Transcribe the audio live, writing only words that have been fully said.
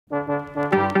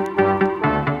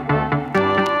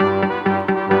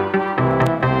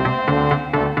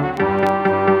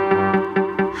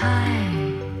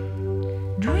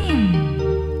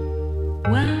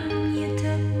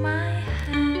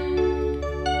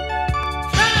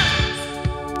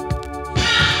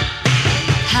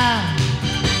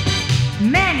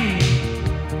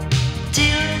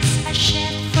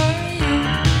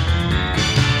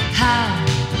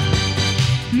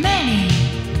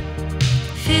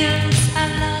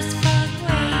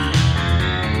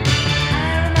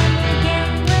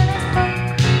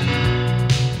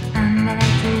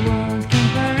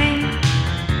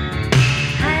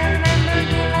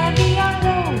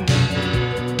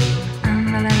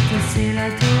c'est la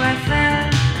tour Eiffel.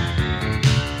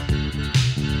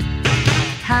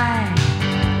 I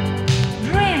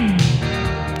dream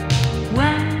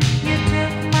when you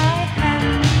took my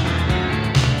hand.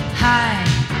 I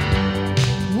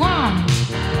want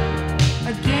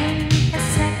again a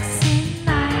sexy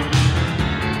night.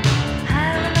 I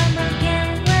remember again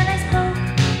when I spoke,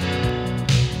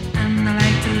 and I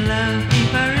like to love in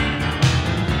Paris.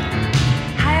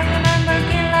 I remember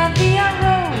again la Via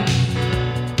Rose,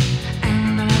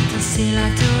 and I like to see la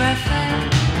Tour Eiffel.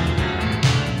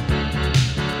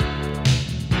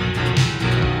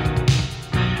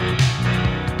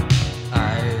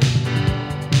 I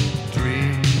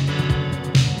dream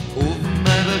of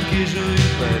my vacation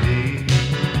in Paris.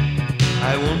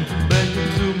 I want to back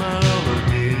into my love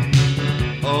again.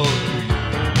 Oh, to you.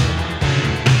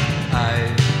 I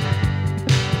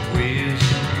wish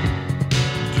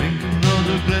drink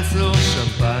another glass of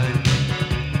champagne.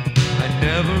 I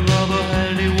never loved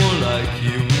anyone like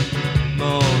you.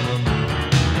 No, no, no.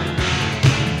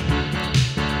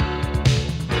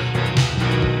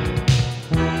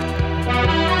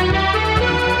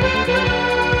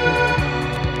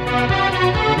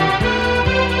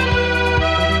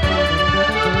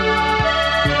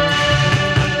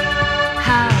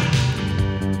 How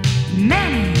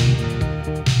many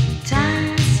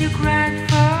times you cried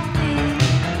for me?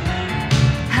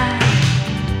 How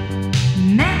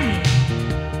many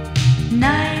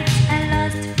nights I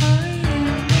lost for you?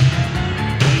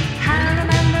 I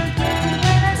remember again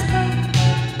when I spoke,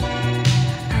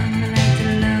 and I like to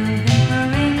love in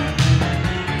Paris.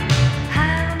 I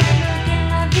remember again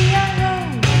la Via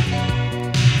Rose,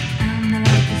 and I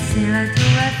like to see la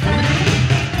Tour Eiffel.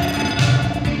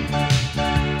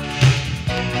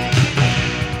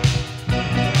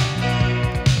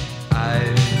 I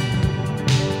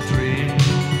dream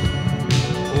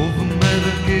of my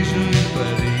vacation in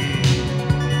Paris.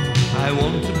 I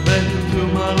want to back into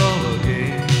my love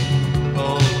again.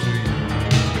 Oh, to you.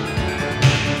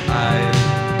 I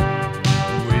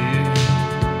will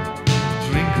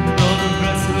drink another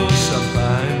glass of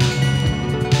champagne.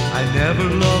 I never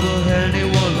loved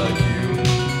anyone like you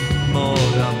more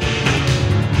than me.